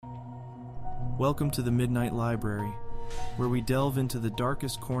Welcome to the Midnight Library, where we delve into the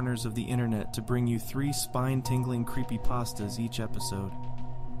darkest corners of the internet to bring you 3 spine-tingling creepypastas each episode.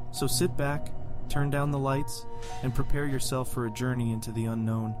 So sit back, turn down the lights, and prepare yourself for a journey into the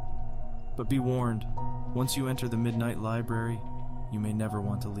unknown. But be warned, once you enter the Midnight Library, you may never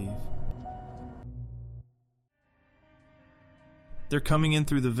want to leave. They're coming in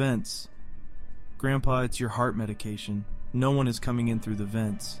through the vents. Grandpa, it's your heart medication. No one is coming in through the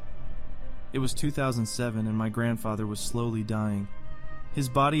vents. It was 2007 and my grandfather was slowly dying. His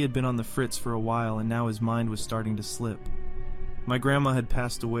body had been on the fritz for a while and now his mind was starting to slip. My grandma had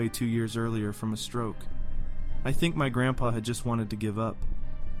passed away 2 years earlier from a stroke. I think my grandpa had just wanted to give up,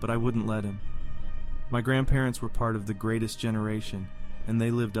 but I wouldn't let him. My grandparents were part of the greatest generation, and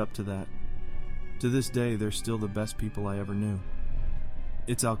they lived up to that. To this day, they're still the best people I ever knew.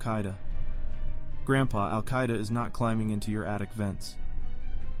 It's Al-Qaeda. Grandpa, Al-Qaeda is not climbing into your attic vents.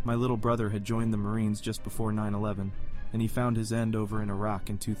 My little brother had joined the Marines just before 9/11, and he found his end over in Iraq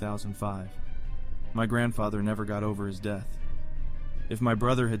in 2005. My grandfather never got over his death. If my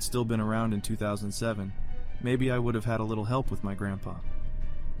brother had still been around in 2007, maybe I would have had a little help with my grandpa.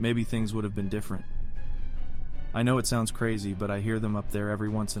 Maybe things would have been different. I know it sounds crazy, but I hear them up there every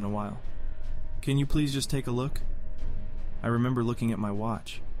once in a while. Can you please just take a look? I remember looking at my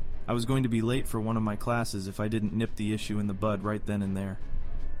watch. I was going to be late for one of my classes if I didn't nip the issue in the bud right then and there.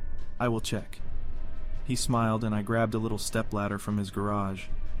 I will check. He smiled and I grabbed a little stepladder from his garage.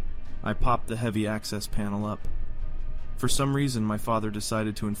 I popped the heavy access panel up. For some reason, my father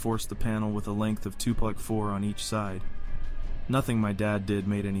decided to enforce the panel with a length of 2.4 on each side. Nothing my dad did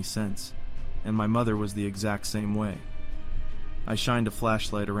made any sense, and my mother was the exact same way. I shined a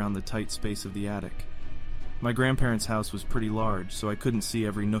flashlight around the tight space of the attic. My grandparents' house was pretty large, so I couldn't see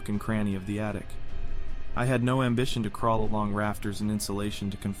every nook and cranny of the attic. I had no ambition to crawl along rafters and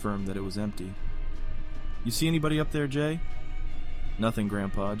insulation to confirm that it was empty. You see anybody up there, Jay? Nothing,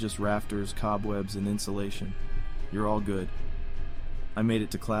 Grandpa, just rafters, cobwebs, and insulation. You're all good. I made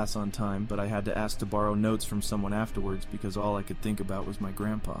it to class on time, but I had to ask to borrow notes from someone afterwards because all I could think about was my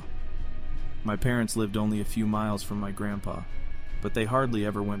grandpa. My parents lived only a few miles from my grandpa, but they hardly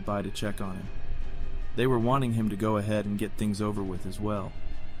ever went by to check on him. They were wanting him to go ahead and get things over with as well.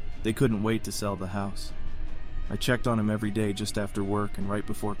 They couldn't wait to sell the house. I checked on him every day just after work and right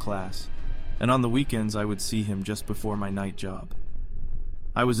before class, and on the weekends I would see him just before my night job.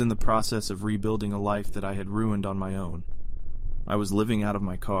 I was in the process of rebuilding a life that I had ruined on my own. I was living out of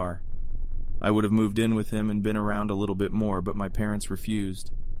my car. I would have moved in with him and been around a little bit more, but my parents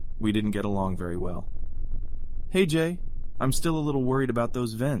refused. We didn't get along very well. Hey Jay, I'm still a little worried about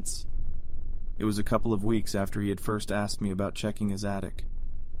those vents. It was a couple of weeks after he had first asked me about checking his attic.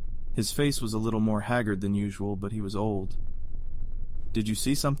 His face was a little more haggard than usual, but he was old. Did you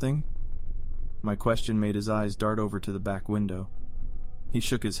see something? My question made his eyes dart over to the back window. He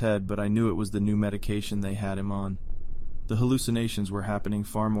shook his head, but I knew it was the new medication they had him on. The hallucinations were happening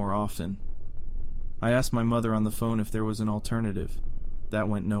far more often. I asked my mother on the phone if there was an alternative. That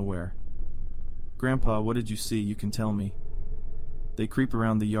went nowhere. Grandpa, what did you see? You can tell me. They creep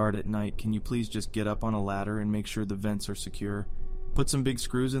around the yard at night. Can you please just get up on a ladder and make sure the vents are secure? Put some big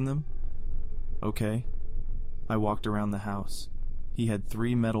screws in them? Okay. I walked around the house. He had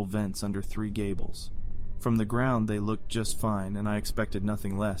 3 metal vents under 3 gables. From the ground they looked just fine, and I expected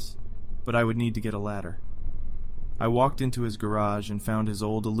nothing less, but I would need to get a ladder. I walked into his garage and found his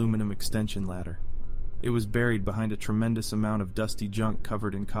old aluminum extension ladder. It was buried behind a tremendous amount of dusty junk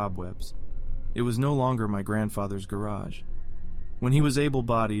covered in cobwebs. It was no longer my grandfather's garage. When he was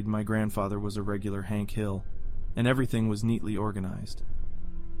able-bodied, my grandfather was a regular Hank Hill, and everything was neatly organized.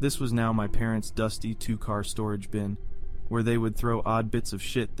 This was now my parents' dusty 2-car storage bin, where they would throw odd bits of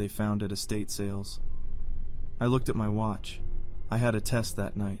shit they found at estate sales. I looked at my watch. I had a test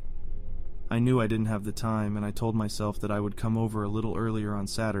that night. I knew I didn't have the time, and I told myself that I would come over a little earlier on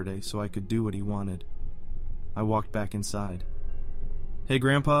Saturday so I could do what he wanted. I walked back inside. Hey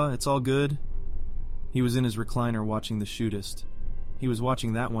Grandpa, it's all good? He was in his recliner watching The Shootist. He was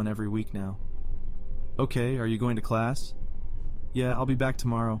watching that one every week now. Okay, are you going to class? Yeah, I'll be back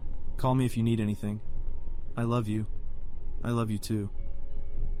tomorrow. Call me if you need anything. I love you. I love you too.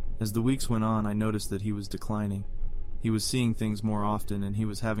 As the weeks went on, I noticed that he was declining. He was seeing things more often, and he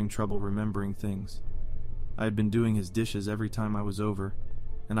was having trouble remembering things. I had been doing his dishes every time I was over,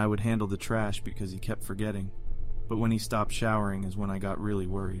 and I would handle the trash because he kept forgetting. But when he stopped showering is when I got really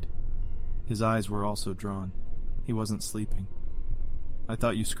worried. His eyes were also drawn. He wasn't sleeping. I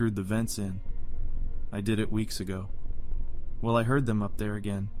thought you screwed the vents in. I did it weeks ago. Well, I heard them up there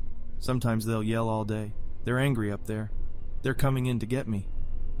again. Sometimes they'll yell all day. They're angry up there. They're coming in to get me.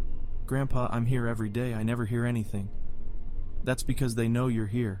 Grandpa, I'm here every day. I never hear anything. That's because they know you're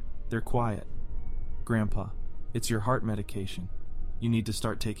here. They're quiet. Grandpa, it's your heart medication. You need to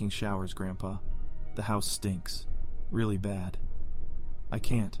start taking showers, Grandpa. The house stinks. Really bad. I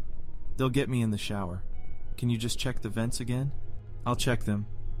can't. They'll get me in the shower. Can you just check the vents again? I'll check them.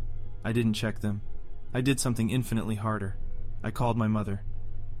 I didn't check them. I did something infinitely harder. I called my mother.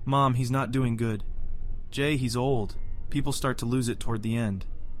 Mom, he's not doing good. Jay, he's old. People start to lose it toward the end.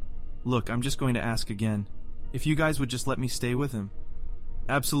 Look, I'm just going to ask again. If you guys would just let me stay with him.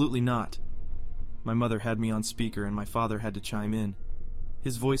 Absolutely not. My mother had me on speaker and my father had to chime in.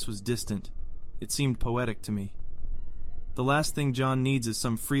 His voice was distant. It seemed poetic to me. The last thing John needs is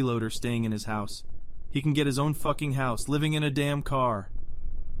some freeloader staying in his house. He can get his own fucking house, living in a damn car.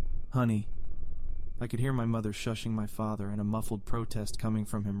 Honey. I could hear my mother shushing my father and a muffled protest coming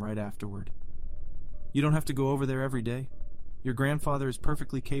from him right afterward. You don't have to go over there every day. Your grandfather is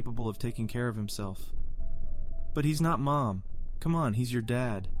perfectly capable of taking care of himself. But he's not Mom. Come on, he's your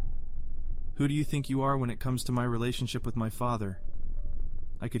dad. Who do you think you are when it comes to my relationship with my father?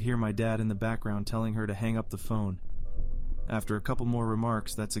 I could hear my dad in the background telling her to hang up the phone. After a couple more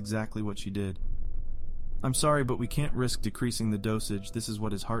remarks, that's exactly what she did. I'm sorry, but we can't risk decreasing the dosage. This is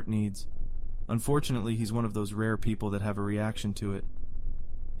what his heart needs. Unfortunately, he's one of those rare people that have a reaction to it.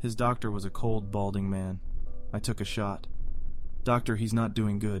 His doctor was a cold, balding man. I took a shot. Doctor, he's not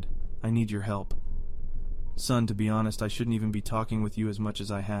doing good. I need your help. Son, to be honest, I shouldn't even be talking with you as much as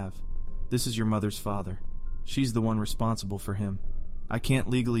I have. This is your mother's father. She's the one responsible for him. I can't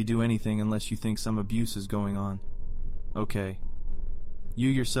legally do anything unless you think some abuse is going on. Okay. You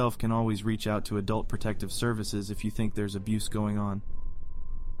yourself can always reach out to Adult Protective Services if you think there's abuse going on.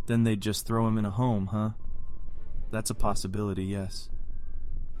 Then they'd just throw him in a home, huh? That's a possibility, yes.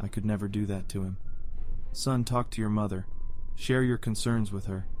 I could never do that to him. Son, talk to your mother. Share your concerns with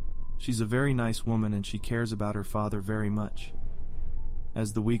her. She's a very nice woman and she cares about her father very much.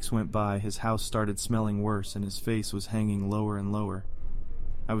 As the weeks went by, his house started smelling worse and his face was hanging lower and lower.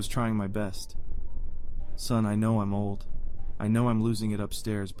 I was trying my best. Son, I know I'm old. I know I'm losing it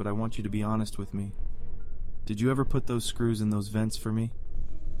upstairs, but I want you to be honest with me. Did you ever put those screws in those vents for me?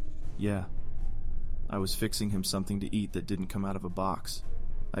 Yeah. I was fixing him something to eat that didn't come out of a box.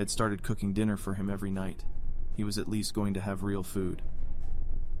 I had started cooking dinner for him every night. He was at least going to have real food.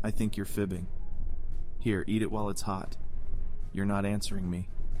 I think you're fibbing. Here, eat it while it's hot. You're not answering me.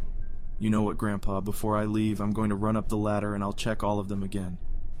 You know what, Grandpa, before I leave, I'm going to run up the ladder and I'll check all of them again.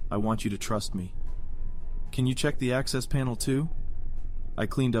 I want you to trust me. Can you check the access panel too? I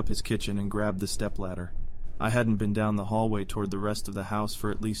cleaned up his kitchen and grabbed the stepladder. I hadn't been down the hallway toward the rest of the house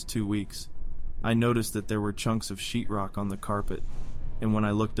for at least 2 weeks. I noticed that there were chunks of sheetrock on the carpet, and when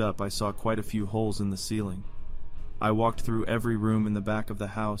I looked up, I saw quite a few holes in the ceiling. I walked through every room in the back of the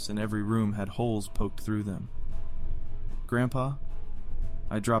house, and every room had holes poked through them. Grandpa?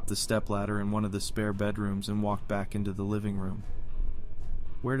 I dropped the stepladder in one of the spare bedrooms and walked back into the living room.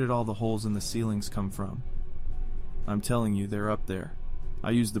 Where did all the holes in the ceilings come from? I'm telling you, they're up there.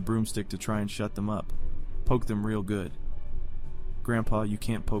 I used the broomstick to try and shut them up. Poke them real good. Grandpa, you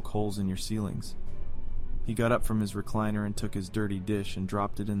can't poke holes in your ceilings. He got up from his recliner and took his dirty dish and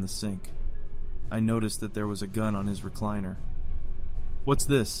dropped it in the sink. I noticed that there was a gun on his recliner. What's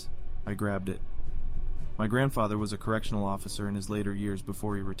this? I grabbed it. My grandfather was a correctional officer in his later years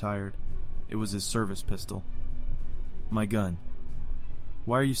before he retired. It was his service pistol. My gun.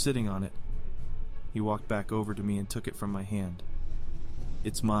 Why are you sitting on it? He walked back over to me and took it from my hand.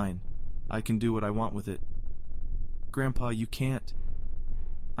 It's mine. I can do what I want with it. Grandpa, you can't.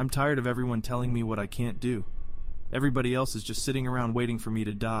 I'm tired of everyone telling me what I can't do. Everybody else is just sitting around waiting for me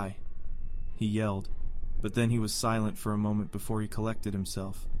to die. He yelled, but then he was silent for a moment before he collected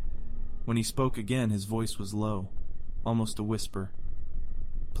himself. When he spoke again, his voice was low, almost a whisper.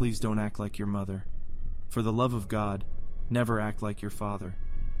 Please don't act like your mother. For the love of God, never act like your father.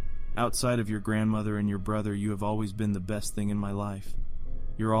 Outside of your grandmother and your brother, you have always been the best thing in my life.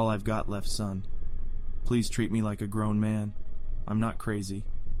 You're all I've got left, son. Please treat me like a grown man. I'm not crazy.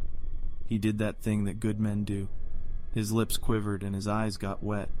 He did that thing that good men do. His lips quivered and his eyes got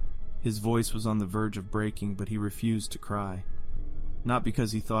wet. His voice was on the verge of breaking, but he refused to cry. Not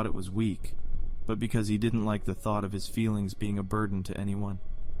because he thought it was weak, but because he didn't like the thought of his feelings being a burden to anyone.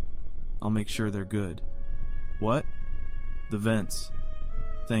 I'll make sure they're good. What? The vents.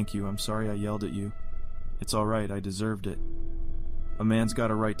 Thank you, I'm sorry I yelled at you. It's all right, I deserved it. A man's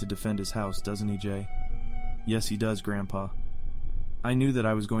got a right to defend his house, doesn't he, Jay? Yes, he does, Grandpa. I knew that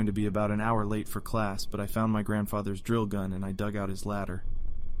I was going to be about an hour late for class, but I found my grandfather's drill gun and I dug out his ladder.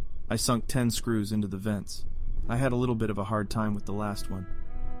 I sunk 10 screws into the vents. I had a little bit of a hard time with the last one.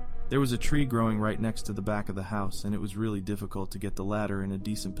 There was a tree growing right next to the back of the house, and it was really difficult to get the ladder in a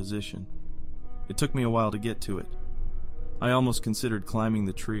decent position. It took me a while to get to it. I almost considered climbing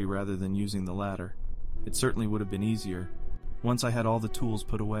the tree rather than using the ladder. It certainly would have been easier, once I had all the tools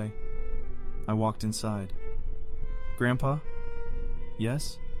put away. I walked inside. Grandpa?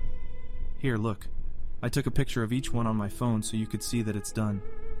 Yes? Here, look. I took a picture of each one on my phone so you could see that it's done.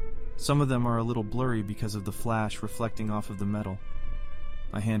 Some of them are a little blurry because of the flash reflecting off of the metal.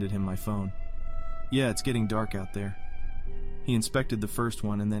 I handed him my phone. Yeah, it's getting dark out there. He inspected the first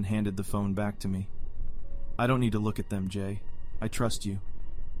one and then handed the phone back to me. I don't need to look at them, Jay. I trust you.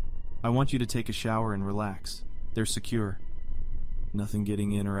 I want you to take a shower and relax. They're secure. Nothing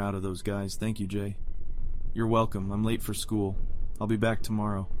getting in or out of those guys, thank you, Jay. You're welcome, I'm late for school. I'll be back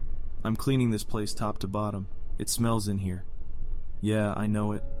tomorrow. I'm cleaning this place top to bottom. It smells in here. Yeah, I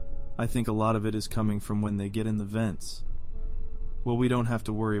know it. I think a lot of it is coming from when they get in the vents. Well, we don't have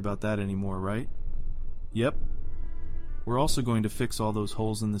to worry about that anymore, right? Yep. We're also going to fix all those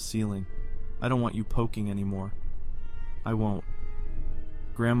holes in the ceiling. I don't want you poking anymore. I won't.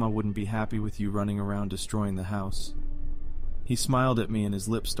 Grandma wouldn't be happy with you running around destroying the house. He smiled at me and his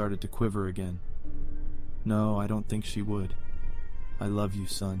lips started to quiver again. No, I don't think she would. I love you,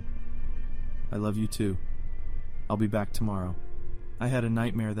 son. I love you too. I'll be back tomorrow. I had a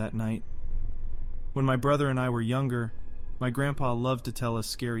nightmare that night. When my brother and I were younger, my grandpa loved to tell us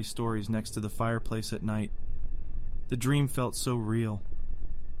scary stories next to the fireplace at night. The dream felt so real.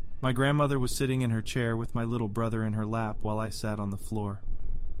 My grandmother was sitting in her chair with my little brother in her lap while I sat on the floor.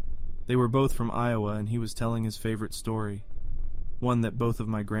 They were both from Iowa and he was telling his favorite story, one that both of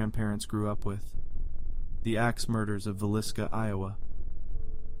my grandparents grew up with. The axe murders of Villisca, Iowa.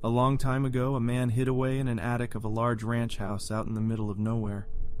 A long time ago, a man hid away in an attic of a large ranch house out in the middle of nowhere.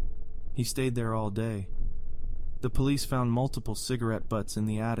 He stayed there all day. The police found multiple cigarette butts in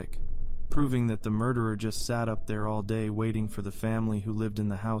the attic, proving that the murderer just sat up there all day waiting for the family who lived in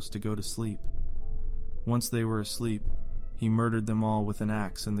the house to go to sleep. Once they were asleep, he murdered them all with an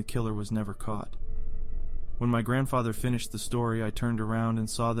axe and the killer was never caught. When my grandfather finished the story, I turned around and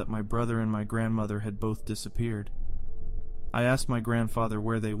saw that my brother and my grandmother had both disappeared. I asked my grandfather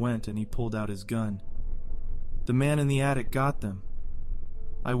where they went and he pulled out his gun. The man in the attic got them.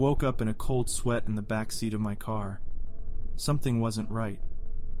 I woke up in a cold sweat in the back seat of my car. Something wasn't right.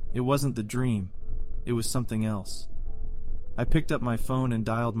 It wasn't the dream. It was something else. I picked up my phone and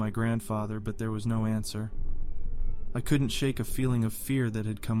dialed my grandfather, but there was no answer. I couldn't shake a feeling of fear that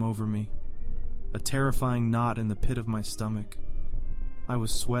had come over me, a terrifying knot in the pit of my stomach. I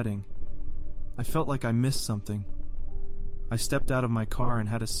was sweating. I felt like I missed something. I stepped out of my car and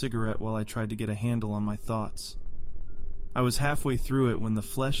had a cigarette while I tried to get a handle on my thoughts. I was halfway through it when the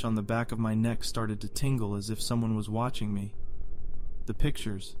flesh on the back of my neck started to tingle as if someone was watching me. The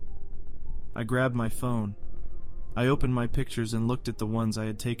pictures. I grabbed my phone. I opened my pictures and looked at the ones I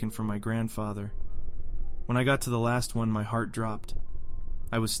had taken from my grandfather. When I got to the last one, my heart dropped.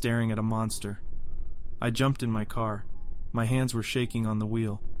 I was staring at a monster. I jumped in my car. My hands were shaking on the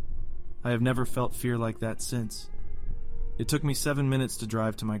wheel. I have never felt fear like that since. It took me 7 minutes to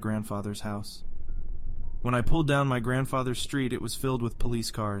drive to my grandfather's house. When I pulled down my grandfather's street, it was filled with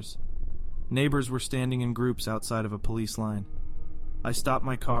police cars. Neighbors were standing in groups outside of a police line. I stopped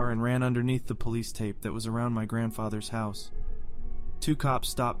my car and ran underneath the police tape that was around my grandfather's house. 2 cops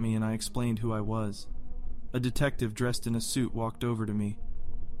stopped me and I explained who I was. A detective dressed in a suit walked over to me.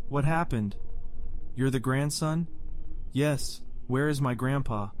 What happened? You're the grandson? Yes. Where is my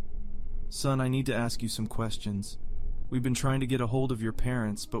grandpa? Son, I need to ask you some questions. We've been trying to get a hold of your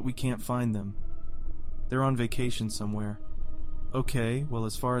parents, but we can't find them. They're on vacation somewhere. Okay, well,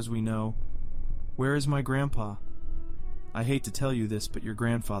 as far as we know, where is my grandpa? I hate to tell you this, but your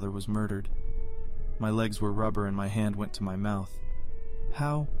grandfather was murdered. My legs were rubber and my hand went to my mouth.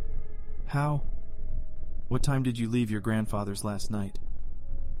 How? What time did you leave your grandfather's last night?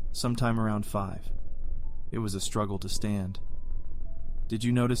 Sometime around 5. It was a struggle to stand. Did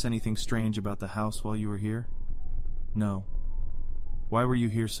you notice anything strange about the house while you were here? No. Why were you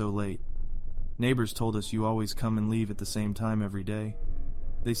here so late? Neighbors told us you always come and leave at the same time every day.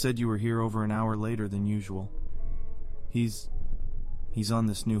 They said you were here over an hour later than usual. He's on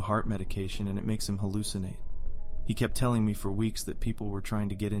this new heart medication and it makes him hallucinate. He kept telling me for weeks that people were trying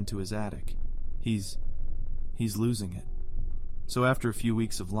to get into his attic. He's losing it. So after a few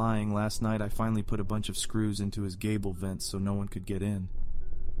weeks of lying, last night I finally put a bunch of screws into his gable vents so no one could get in.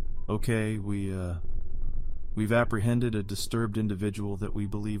 Okay, we've apprehended a disturbed individual that we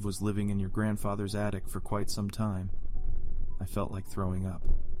believe was living in your grandfather's attic for quite some time. I felt like throwing up.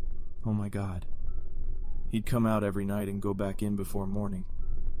 Oh my God. He'd come out every night and go back in before morning.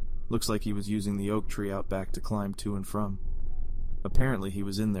 Looks like he was using the oak tree out back to climb to and from. Apparently he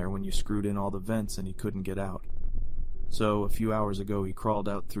was in there when you screwed in all the vents and he couldn't get out. So, a few hours ago he crawled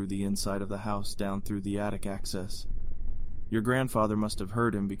out through the inside of the house down through the attic access. Your grandfather must have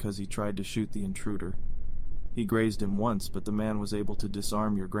heard him because he tried to shoot the intruder. He grazed him once, but the man was able to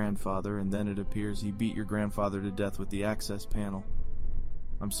disarm your grandfather, and then it appears he beat your grandfather to death with the access panel.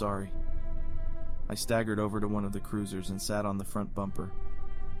 I'm sorry. I staggered over to one of the cruisers and sat on the front bumper.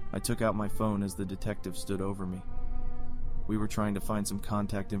 I took out my phone as the detective stood over me. We were trying to find some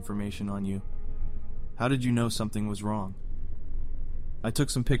contact information on you. How did you know something was wrong? I took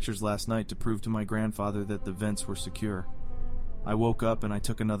some pictures last night to prove to my grandfather that the vents were secure. I woke up and I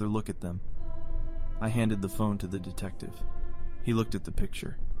took another look at them. I handed the phone to the detective. He looked at the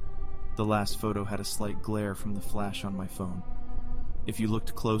picture. The last photo had a slight glare from the flash on my phone. If you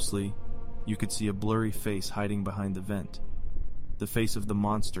looked closely, you could see a blurry face hiding behind the vent. The face of the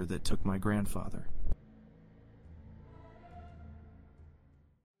monster that took my grandfather.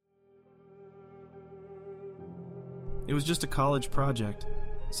 It was just a college project,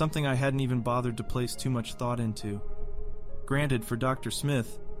 something I hadn't even bothered to place too much thought into. Granted, for Dr.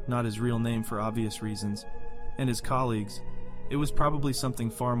 Smith, not his real name for obvious reasons, and his colleagues, it was probably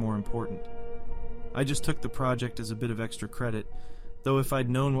something far more important. I just took the project as a bit of extra credit, though if I'd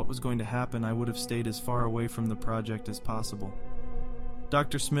known what was going to happen, I would have stayed as far away from the project as possible.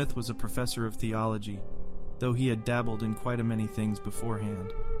 Dr. Smith was a professor of theology, though he had dabbled in quite a many things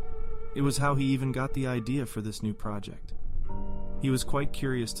beforehand. It was how he even got the idea for this new project. He was quite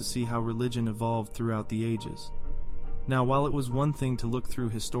curious to see how religion evolved throughout the ages. Now, while it was one thing to look through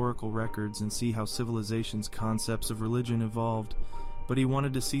historical records and see how civilization's concepts of religion evolved, but he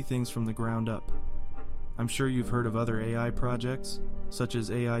wanted to see things from the ground up. I'm sure you've heard of other AI projects, such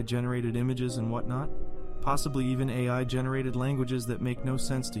as AI-generated images and whatnot, possibly even AI-generated languages that make no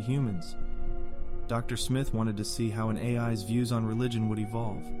sense to humans. Dr. Smith wanted to see how an AI's views on religion would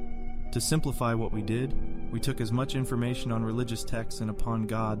evolve. To simplify what we did, we took as much information on religious texts and upon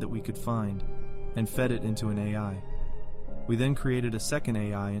God that we could find, and fed it into an AI. We then created a second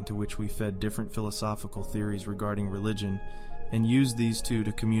AI into which we fed different philosophical theories regarding religion, and used these two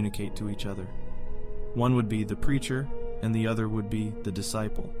to communicate to each other. One would be the preacher, and the other would be the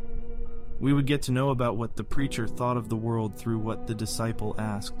disciple. We would get to know about what the preacher thought of the world through what the disciple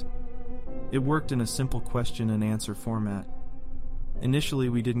asked. It worked in a simple question and answer format. Initially,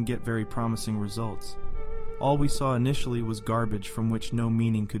 we didn't get very promising results. All we saw initially was garbage from which no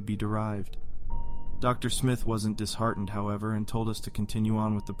meaning could be derived. Dr. Smith wasn't disheartened, however, and told us to continue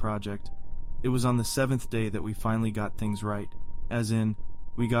on with the project. It was on the 7th day that we finally got things right, as in,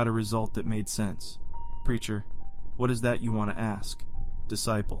 we got a result that made sense. Preacher, what is that you want to ask?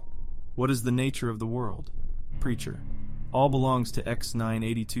 Disciple, what is the nature of the world? Preacher, all belongs to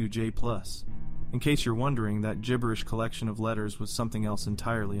X982J+. In case you're wondering, that gibberish collection of letters was something else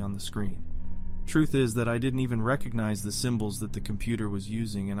entirely on the screen. Truth is that I didn't even recognize the symbols that the computer was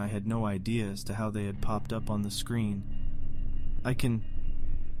using, and I had no idea as to how they had popped up on the screen. I can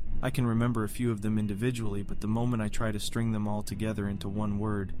remember a few of them individually, but the moment I try to string them all together into one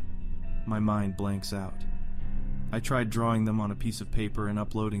word, my mind blanks out. I tried drawing them on a piece of paper and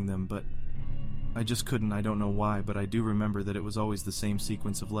uploading them, but I just couldn't. I don't know why, but I do remember that it was always the same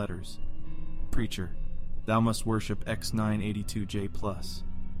sequence of letters. Preacher, thou must worship X982J+.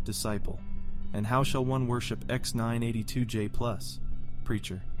 Disciple, and how shall one worship X982J+?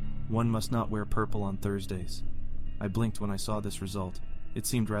 Preacher, one must not wear purple on Thursdays. I blinked when I saw this result. It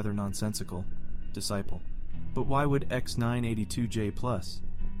seemed rather nonsensical. Disciple, but why would X982J+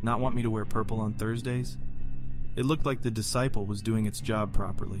 not want me to wear purple on Thursdays? It looked like the disciple was doing its job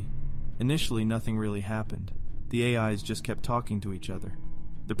properly. Initially, nothing really happened. The AIs just kept talking to each other.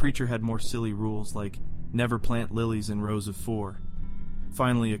 The preacher had more silly rules like never plant lilies in rows of 4.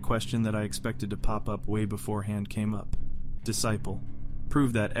 Finally, a question that I expected to pop up way beforehand came up. Disciple,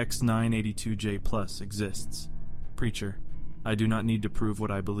 prove that X982J+ exists. Preacher, I do not need to prove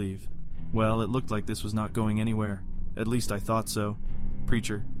what I believe. Well, it looked like this was not going anywhere. At least I thought so.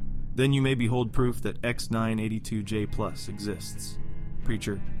 Preacher, then you may behold proof that X982J+ exists.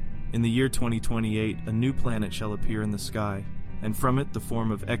 Preacher, in the year 2028, a new planet shall appear in the sky, and from it the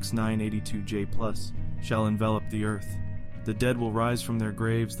form of X982J+ shall envelop the earth. The dead will rise from their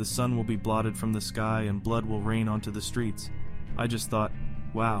graves, the sun will be blotted from the sky, and blood will rain onto the streets. I just thought,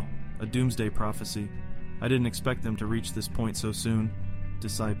 wow, a doomsday prophecy. I didn't expect them to reach this point so soon.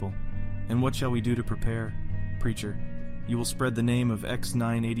 Disciple, and what shall we do to prepare? Preacher, you will spread the name of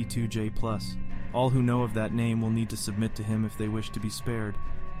X982J+. All who know of that name will need to submit to him if they wish to be spared.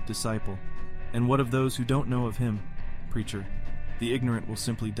 Disciple, and what of those who don't know of him? Preacher, The ignorant will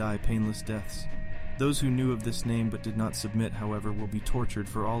simply die painless deaths. Those who knew of this name but did not submit, however, will be tortured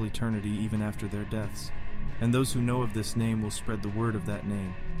for all eternity even after their deaths. And those who know of this name will spread the word of that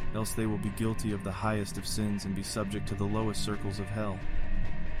name, else they will be guilty of the highest of sins and be subject to the lowest circles of hell.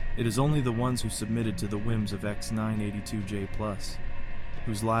 It is only the ones who submitted to the whims of X982J+,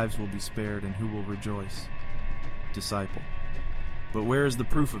 whose lives will be spared and who will rejoice. Disciple. But where is the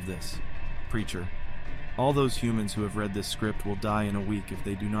proof of this? Preacher. All those humans who have read this script will die in a week if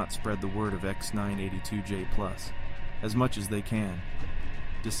they do not spread the word of X982J+, as much as they can.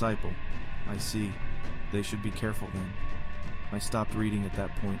 Disciple. I see. They should be careful then. I stopped reading at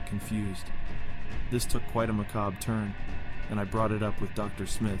that point, confused. This took quite a macabre turn, and I brought it up with Dr.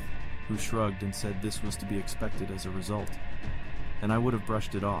 Smith, who shrugged and said this was to be expected as a result. And I would have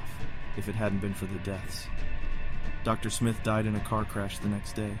brushed it off, if it hadn't been for the deaths. Dr. Smith died in a car crash the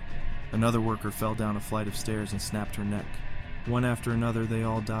next day. Another worker fell down a flight of stairs and snapped her neck. One after another, they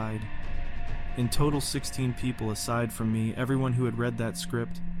all died. In total, 16 people aside from me, everyone who had read that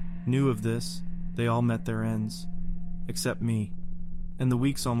script, knew of this. They all met their ends. Except me. And the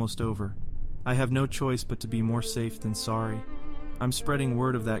week's almost over. I have no choice but to be more safe than sorry. I'm spreading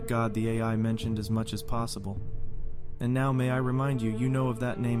word of that God the AI mentioned as much as possible. And now may I remind you, you know of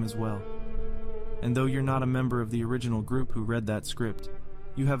that name as well. And though you're not a member of the original group who read that script,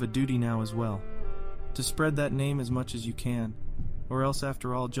 you have a duty now as well, to spread that name as much as you can, or else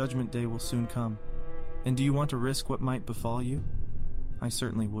after all, Judgment Day will soon come. And do you want to risk what might befall you? I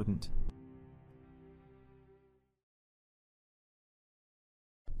certainly wouldn't.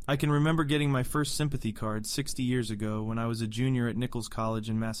 I can remember getting my first sympathy card 60 years ago when I was a junior at Nichols College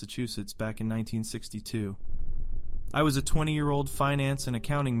in Massachusetts back in 1962. I was a 20-year-old finance and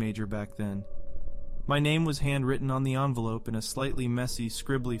accounting major back then. My name was handwritten on the envelope in a slightly messy,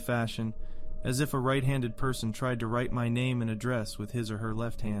 scribbly fashion, as if a right-handed person tried to write my name and address with his or her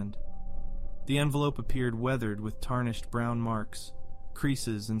left hand. The envelope appeared weathered with tarnished brown marks,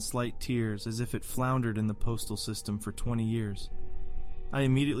 creases and slight tears, as if it floundered in the postal system for 20 years. I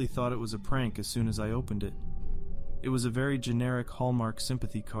immediately thought it was a prank as soon as I opened it. It was a very generic Hallmark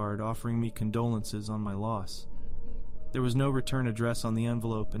sympathy card offering me condolences on my loss. There was no return address on the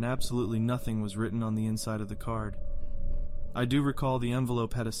envelope, and absolutely nothing was written on the inside of the card. I do recall the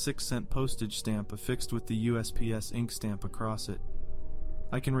envelope had a 6-cent postage stamp affixed with the USPS ink stamp across it.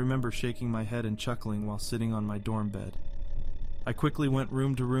 I can remember shaking my head and chuckling while sitting on my dorm bed. I quickly went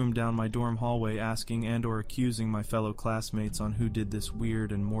room to room down my dorm hallway asking and/or accusing my fellow classmates on who did this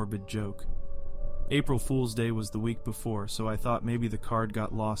weird and morbid joke. April Fool's Day was the week before, so I thought maybe the card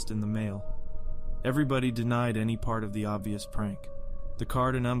got lost in the mail. Everybody denied any part of the obvious prank. The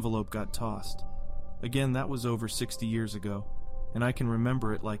card and envelope got tossed. Again, that was over 60 years ago, and I can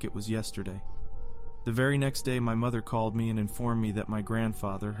remember it like it was yesterday. The very next day, my mother called me and informed me that my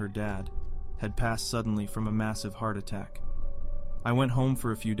grandfather, her dad, had passed suddenly from a massive heart attack. I went home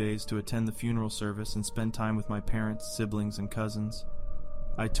for a few days to attend the funeral service and spend time with my parents, siblings, and cousins.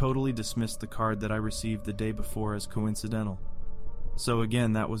 I totally dismissed the card that I received the day before as coincidental. So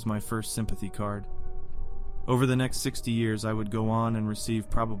again, that was my first sympathy card. Over the next 60 years, I would go on and receive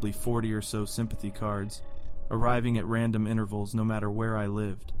probably 40 or so sympathy cards, arriving at random intervals no matter where I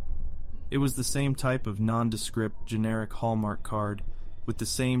lived. It was the same type of nondescript, generic Hallmark card, with the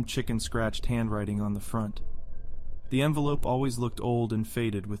same chicken-scratched handwriting on the front. The envelope always looked old and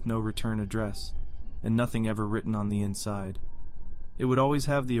faded with no return address, and nothing ever written on the inside. It would always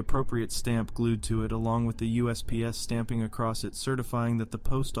have the appropriate stamp glued to it along with the USPS stamping across it certifying that the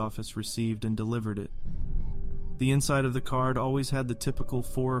post office received and delivered it. The inside of the card always had the typical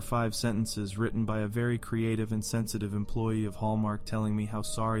 4 or 5 sentences written by a very creative and sensitive employee of Hallmark telling me how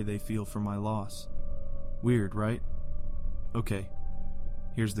sorry they feel for my loss. Weird, right? Okay,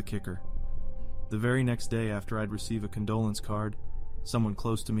 here's the kicker. The very next day after I'd receive a condolence card, someone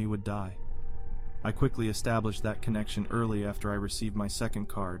close to me would die. I quickly established that connection early after I received my second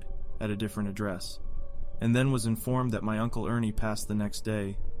card, at a different address, and then was informed that my Uncle Ernie passed the next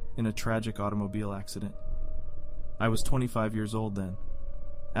day in a tragic automobile accident. I was 25 years old then.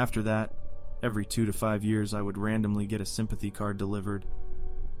 After that, every 2 to 5 years I would randomly get a sympathy card delivered.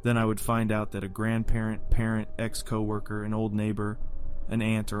 Then I would find out that a grandparent, parent, ex-coworker, an old neighbor, an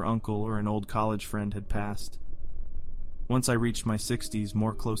aunt or uncle, or an old college friend had passed. Once I reached my 60s,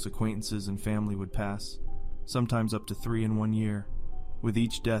 more close acquaintances and family would pass, sometimes up to 3 in 1 year, with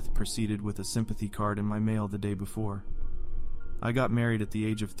each death preceded with a sympathy card in my mail the day before. I got married at the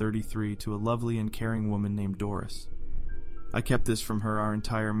age of 33 to a lovely and caring woman named Doris. I kept this from her our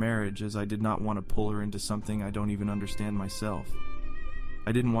entire marriage as I did not want to pull her into something I don't even understand myself.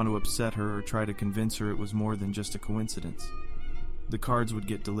 I didn't want to upset her or try to convince her it was more than just a coincidence. The cards would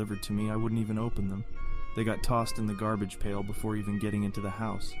get delivered to me, I wouldn't even open them. They got tossed in the garbage pail before even getting into the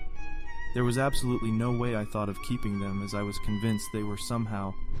house. There was absolutely no way I thought of keeping them, as I was convinced they were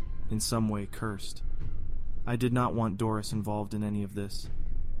somehow, in some way, cursed. I did not want Doris involved in any of this.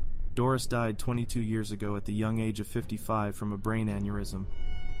 Doris died 22 years ago at the young age of 55 from a brain aneurysm.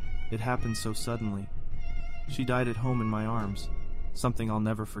 It happened so suddenly. She died at home in my arms, something I'll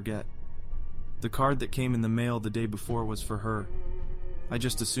never forget. The card that came in the mail the day before was for her. I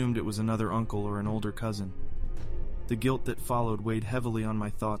just assumed it was another uncle or an older cousin. The guilt that followed weighed heavily on my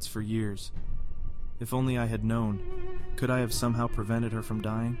thoughts for years. If only I had known. Could I have somehow prevented her from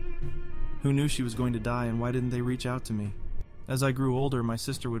dying? Who knew she was going to die, and why didn't they reach out to me? As I grew older, my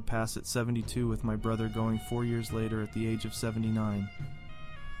sister would pass at 72, with my brother going 4 years later at the age of 79.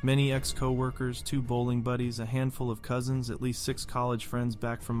 Many ex-co-workers, 2 bowling buddies, a handful of cousins, at least 6 college friends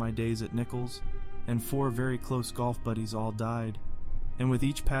back from my days at Nichols, and 4 very close golf buddies all died. And with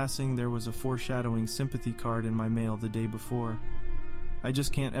each passing, there was a foreshadowing sympathy card in my mail the day before. I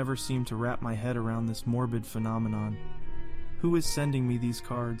just can't ever seem to wrap my head around this morbid phenomenon. Who is sending me these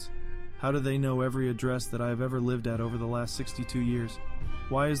cards? How do they know every address that I have ever lived at over the last 62 years?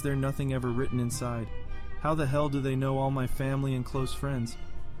 Why is there nothing ever written inside? How the hell do they know all my family and close friends?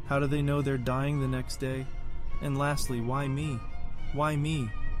 How do they know they're dying the next day? And lastly, why me? Why me?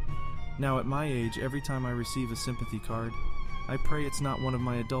 Now at my age, every time I receive a sympathy card, I pray it's not one of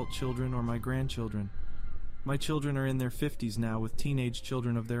my adult children or my grandchildren. My children are in their 50s now with teenage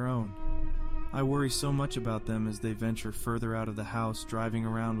children of their own. I worry so much about them as they venture further out of the house, driving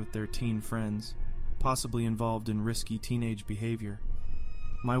around with their teen friends, possibly involved in risky teenage behavior.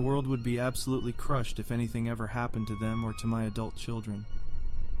 My world would be absolutely crushed if anything ever happened to them or to my adult children.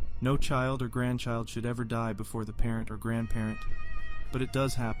 No child or grandchild should ever die before the parent or grandparent, but it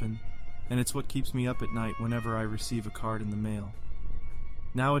does happen, and it's what keeps me up at night whenever I receive a card in the mail.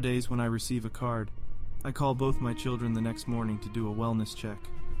 Nowadays, when I receive a card, I call both my children the next morning to do a wellness check.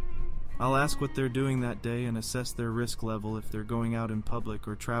 I'll ask what they're doing that day and assess their risk level if they're going out in public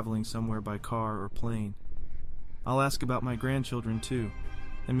or traveling somewhere by car or plane. I'll ask about my grandchildren too,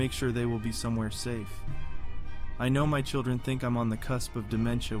 and make sure they will be somewhere safe. I know my children think I'm on the cusp of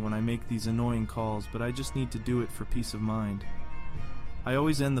dementia when I make these annoying calls, but I just need to do it for peace of mind. I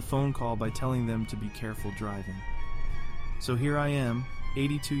always end the phone call by telling them to be careful driving. So here I am,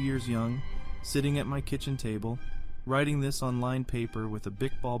 82 years young, sitting at my kitchen table, writing this on lined paper with a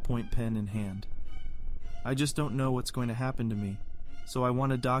Bic ballpoint pen in hand. I just don't know what's going to happen to me, so I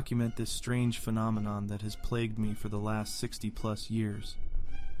want to document this strange phenomenon that has plagued me for the last 60+ years.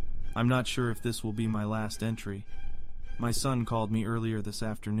 I'm not sure if this will be my last entry. My son called me earlier this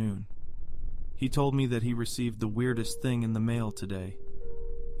afternoon. He told me that he received the weirdest thing in the mail today.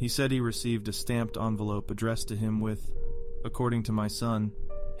 He said he received a stamped envelope addressed to him with, according to my son,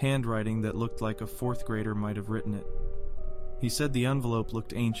 handwriting that looked like a 4th grader might have written it. He said the envelope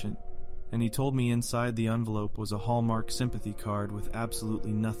looked ancient, and he told me inside the envelope was a Hallmark sympathy card with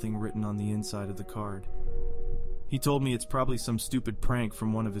absolutely nothing written on the inside of the card. He told me it's probably some stupid prank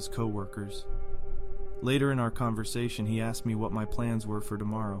from one of his co-workers. Later in our conversation, he asked me what my plans were for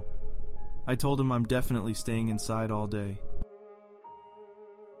tomorrow. I told him I'm definitely staying inside all day.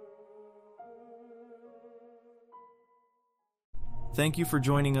 Thank you for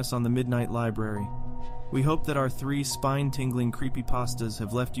joining us on the Midnight Library. We hope that our 3 spine-tingling creepypastas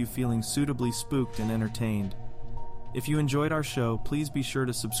have left you feeling suitably spooked and entertained. If you enjoyed our show, please be sure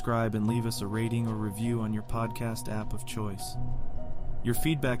to subscribe and leave us a rating or review on your podcast app of choice. Your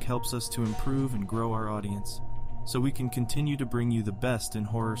feedback helps us to improve and grow our audience, so we can continue to bring you the best in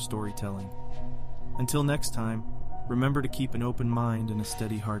horror storytelling. Until next time, remember to keep an open mind and a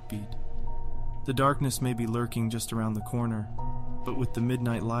steady heartbeat. The darkness may be lurking just around the corner, but with the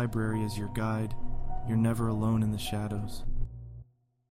Midnight Library as your guide, you're never alone in the shadows.